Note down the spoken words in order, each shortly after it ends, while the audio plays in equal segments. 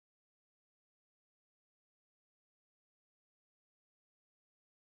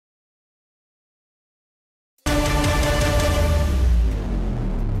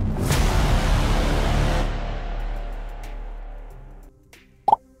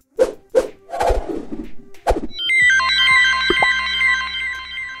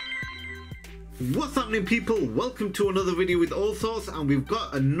happening, people? Welcome to another video with Allsortzz, and we've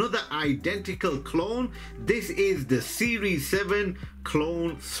got another identical clone. This is the Series 7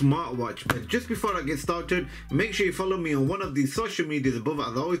 clone smartwatch. But just before I get started, make sure you follow me on one of these social medias above,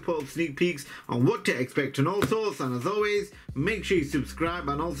 as I always put up sneak peeks on what to expect on Allsortzz. And as always, make sure you subscribe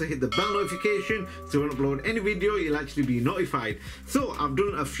and also hit the bell notification so when I upload any video you'll actually be notified. So I've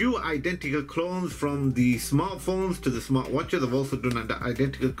done a few identical clones from the smartphones to the smartwatches. I've also done an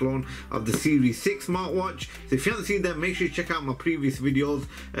identical clone of the Series 6 smartwatch. So if you haven't seen them, make sure you check out my previous videos.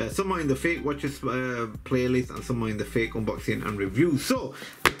 Some are in the fake watches playlist and some are in the fake unboxing and review. So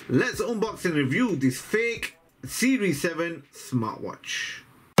let's unbox and review this fake Series 7 smartwatch.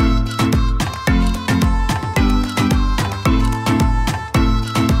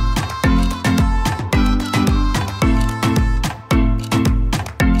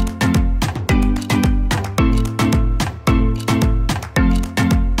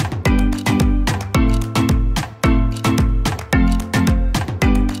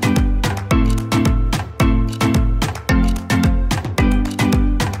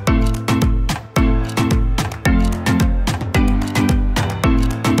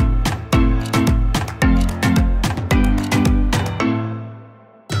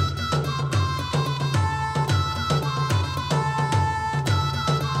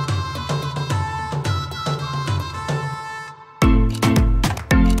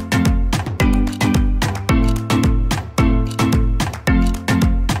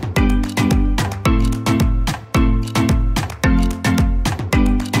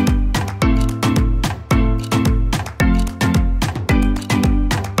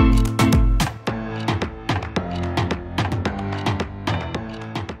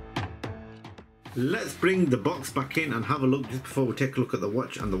 Let's bring the box back in and have a look just before we take a look at the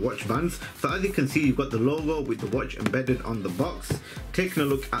watch and the watch bands. So as you can see, you've got the logo with the watch embedded on the box. Taking a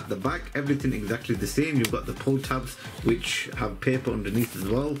look at the back, everything exactly the same. You've got the pull tabs which have paper underneath as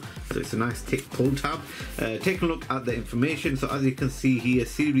well, so it's a nice thick pull tab. Taking a look at the information, so as you can see here,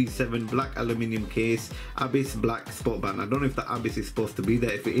 Series 7 black aluminium case, Abyss black sport band. I don't know if the Abyss is supposed to be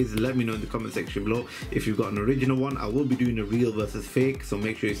there. If it is, let me know in the comment section below if you've got an original one. I will be doing a real versus fake, so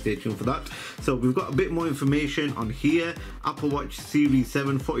make sure you stay tuned for that. So we've got a bit more information on here. Apple Watch Series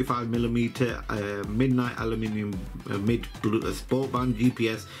 7 45mm midnight aluminium mid blue sport band,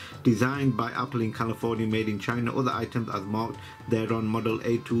 GPS, designed by Apple in California, made in China. Other items as marked thereon, model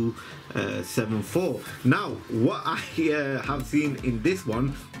A274. Now what I have seen in this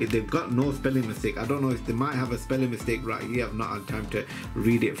one is they've got no spelling mistake. I don't know if they might have a spelling mistake right here. I've not had time to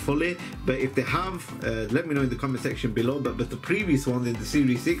read it fully, but if they have, let me know in the comment section below. But the previous ones in the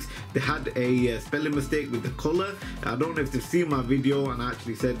Series 6, they had a spelling mistake with the color. I don't know if they've seen my video, and I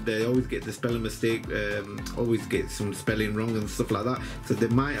actually said they always get the spelling mistake, always get some spelling wrong and stuff like that. So they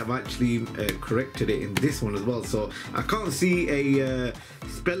might have actually corrected it in this one as well. So I can't see a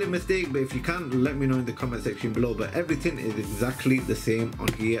spelling mistake, but if you can, let me know in the comment section below. But everything is exactly the same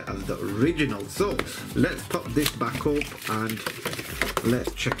on here as the original. So let's pop this back up and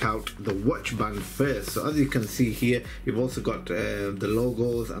let's check out the watch band first. So as you can see here, you've also got the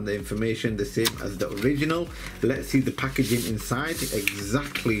logos and the information the same as the original. Let's see the packaging inside,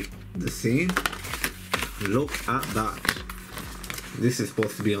 exactly the same. Look at that. This is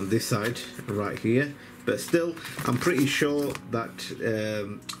supposed to be on this side right here, but still I'm pretty sure that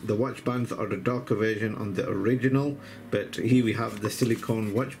the watch bands are the darker version on the original. But here we have the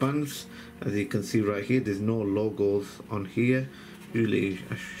silicone watch bands. As you can see right here, there's no logos on here. Usually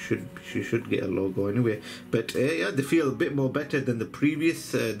she should get a logo anyway, but yeah, they feel a bit more better than the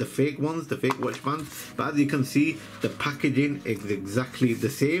previous the fake ones, the fake watch bands. But as you can see, the packaging is exactly the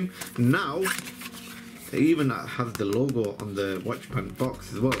same. Now it even has the logo on the watch band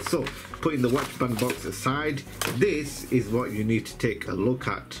box as well. So putting the watch band box aside, this is what you need to take a look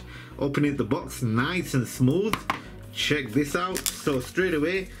at. Opening the box nice and smooth. Check this out. So straight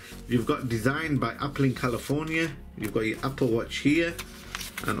away, you've got designed by Apple in California. You've got your Apple Watch here,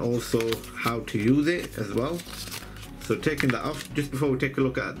 and also how to use it as well. So taking that off, just before we take a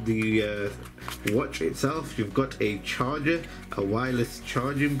look at the watch itself, you've got a charger, a wireless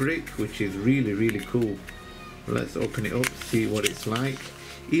charging brick, which is really cool. Let's open it up, see what it's like.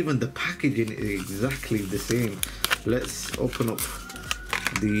 Even the packaging is exactly the same. Let's open up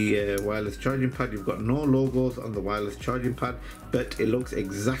the wireless charging pad. You've got no logos on the wireless charging pad, but it looks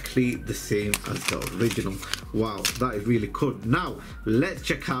exactly the same as the original. Wow, that is really cool. Now let's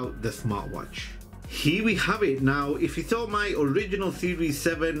check out the smartwatch. here we have it. Now, if you saw my original Series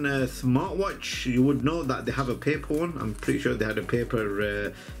 7 smartwatch, you would know that they have a paper one. I'm pretty sure they had a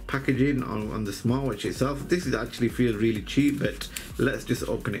paper packaging on the smartwatch itself. This is actually feel really cheap, but let's just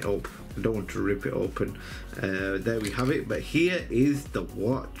open it up. I don't want to rip it open. There we have it. But here is the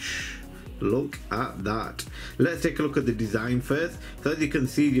watch. Look at that. Let's take a look at the design first. So as you can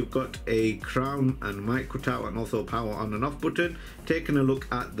see, you've got a crown and micro tap and also a power on and off button. Taking a look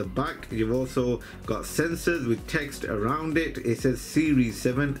at the back, you've also got sensors with text around it. It says Series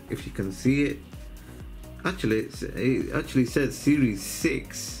 7, if you can see it. Actually, it actually says Series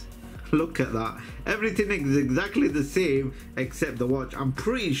 6. Look at that. Everything is exactly the same except the watch. I'm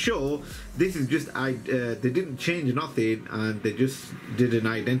pretty sure this is just they didn't change nothing, and they just did an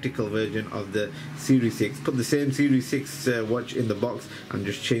identical version of the Series 6. Put the same Series 6 watch in the box and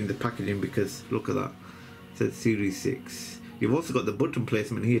just change the packaging, because look at that. It says Series 6. You've also got the button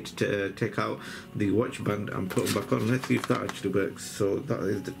placement here to take out the watch band and put them back on. Let's see if that actually works. So that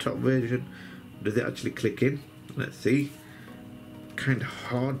is the top version. Does it actually click in? Let's see. Kind of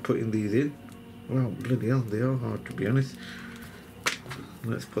hard putting these in. Wow, bloody hell, they are hard, to be honest.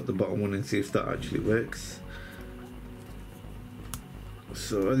 Let's put the bottom one and see if that actually works.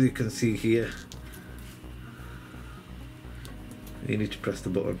 So as you can see here, you need to press the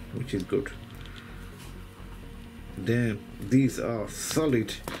button, which is good. Damn, these are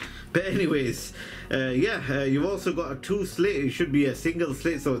solid. But anyways, yeah, you've also got a 2 slit. It should be a single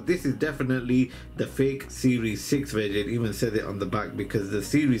slit, so this is definitely the fake Series 6 version. Even said it on the back, because the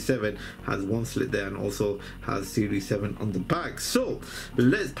Series 7 has 1 slit there and also has Series 7 on the back. So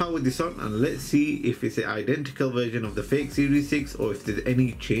let's power this on and let's see if it's an identical version of the fake Series 6 or if there's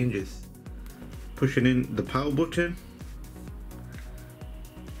any changes. Pushing in the power button,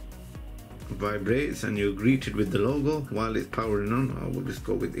 vibrates, and you're greeted with the logo while it's powering on. I will just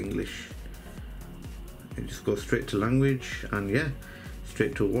go with English. You just go straight to language, and yeah,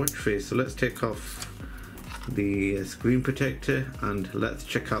 straight to watch face. So let's take off the screen protector and let's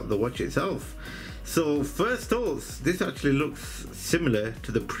check out the watch itself. So first thoughts, this actually looks similar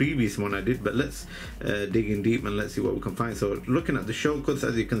to the previous one I did, but let's dig in deep and let's see what we can find. So looking at the shortcuts,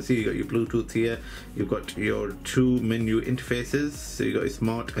 as you can see, you got your Bluetooth here, you've got your 2 menu interfaces. So you got your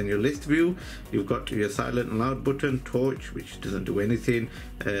smart and your list view, you've got your silent and loud button, torch, which doesn't do anything,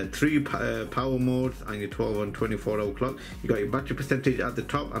 3 power modes, and your 12 and 24-hour clock. You got your battery percentage at the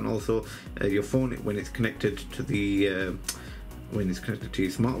top, and also your phone when it's connected to the when it's connected to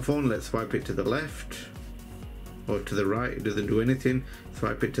your smartphone. Let's swipe it to the left or to the right, it doesn't do anything.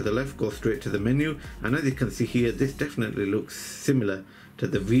 Swipe it to the left, go straight to the menu, and as you can see here, this definitely looks similar to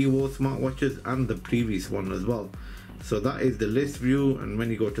the Vivo smartwatches and the previous one as well. So that is the list view, and when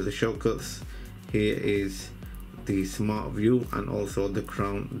you go to the shortcuts, here is the smart view, and also the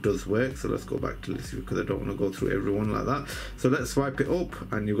crown does work. So let's go back to list view because I don't want to go through everyone like that. So let's swipe it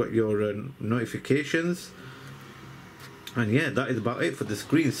up and you've got your notifications. And yeah, that is about it for the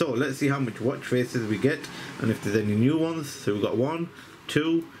screen. So let's see how much watch faces we get and if there's any new ones. So we've got 1,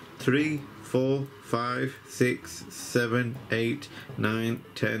 2, 3, 4, 5, 6, 7, 8, 9,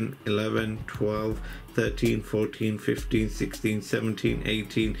 10, 11, 12, 13, 14, 15, 16, 17,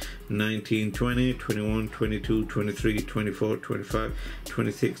 18, 19, 20, 21, 22, 23, 24, 25,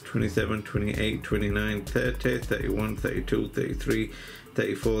 26, 27, 28, 29, 30, 31, 32, 33,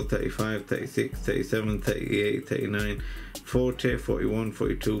 34, 35, 36, 37, 38, 39, 40, 41,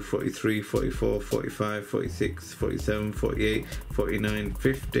 42, 43, 44, 45, 46, 47, 48, 49,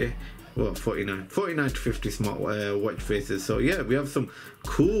 50, well 49 to 50 smart watch faces. So yeah, we have some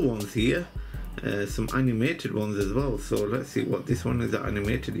cool ones here. Some animated ones as well. So let's see what this one is.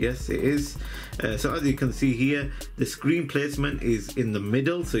 Animated, yes it is. So as you can see here, the screen placement is in the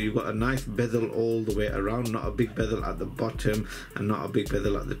middle, so you've got a nice bezel all the way around, not a big bezel at the bottom and not a big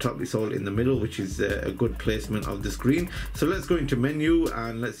bezel at the top. It's all in the middle, which is a good placement of the screen. So let's go into menu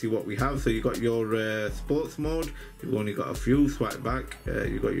and let's see what we have. So you got your sports mode, you've only got a few. Swipe back,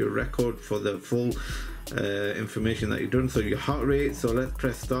 you got your record for the full information that you've done, so your heart rate. So let's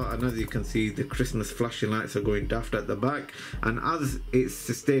press start, and as you can see, the Christmas flashing lights are going daft at the back, and as it's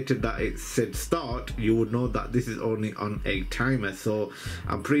stated that it said start, you would know that this is only on a timer. So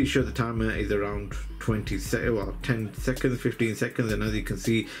I'm pretty sure the timer is around 10 seconds, 15 seconds, and as you can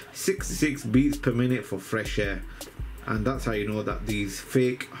see, 66 beats per minute for fresh air. And that's how you know that these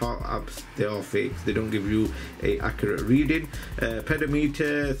fake heart apps, they are fakes. They don't give you a accurate reading.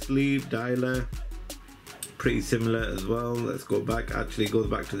 Pedometer, sleep, dialer, pretty similar as well. Let's go back. Actually goes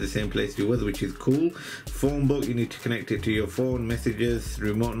back to the same place you was, which is cool. Phone book, you need to connect it to your phone. Messages,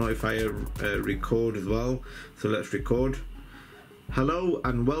 remote notifier, record as well. So let's record. Hello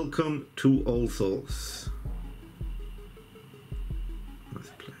and welcome to Allsortz. Let's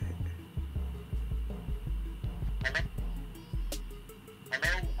play it. Hello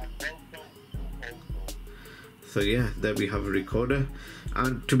and welcome to Allsortz. So yeah, there we have a recorder.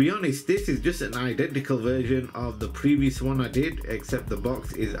 And to be honest, this is just an identical version of the previous one I did, except the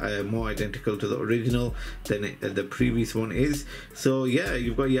box is more identical to the original than the previous one is. So yeah,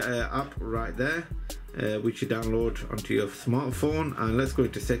 you've got your app right there, which you download onto your smartphone. And let's go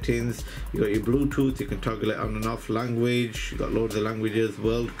into settings. You got your Bluetooth, you can toggle it on and off, language, you got loads of languages,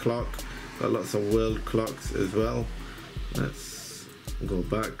 world clock, got lots of world clocks as well. Let's go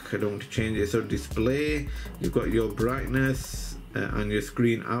back, I don't want to change it. So display, you've got your brightness, and your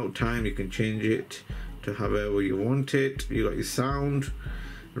screen out time, you can change it to however you want it. You got your sound,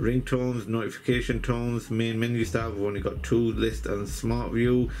 ringtones, notification tones, main menu style, we've only got 2, list and smart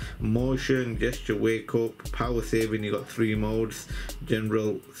view, motion, gesture, wake up, power saving, you got 3 modes,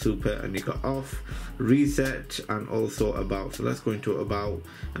 general, super, and you got off, reset, and also about. So let's go into about,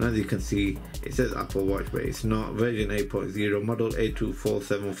 and as you can see it says Apple Watch, but it's not. Version 8.0, model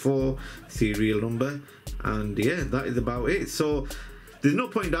A2474, serial number, and yeah, that is about it. So there's no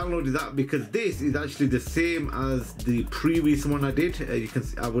point downloading that because this is actually the same as the previous one I did. You can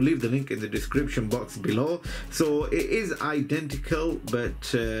see, I will leave the link in the description box below. So it is identical,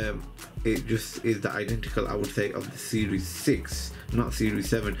 but it just is the identical, I would say, of the Series 6, not Series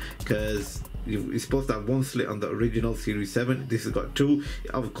 7, because it's supposed to have 1 slit on the original Series 7. This has got 2.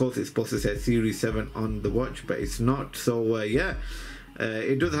 Of course it's supposed to say Series 7 on the watch, but it's not. So yeah,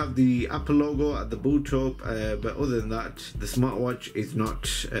 it does have the Apple logo at the boot up, but other than that, the smartwatch is not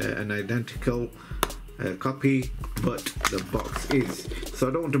an identical copy, but the box is. So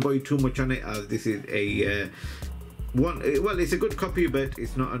I don't want to bore you too much on it, as this is a well, it's a good copy, but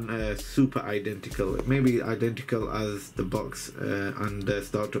it's not an super identical. It may be identical as the box and the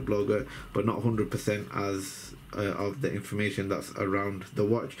startup logo, but not 100% as of the information that's around the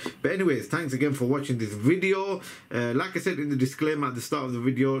watch. But anyways, thanks again for watching this video. Like I said in the disclaimer at the start of the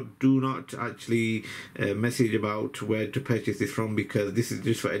video, do not actually message about where to purchase this from, because this is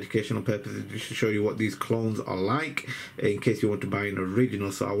just for educational purposes, just to show you what these clones are like in case you want to buy an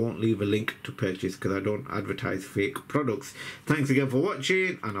original. So I won't leave a link to purchase because I don't advertise fake products. Thanks again for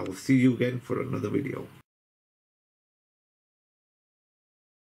watching, and I will see you again for another video.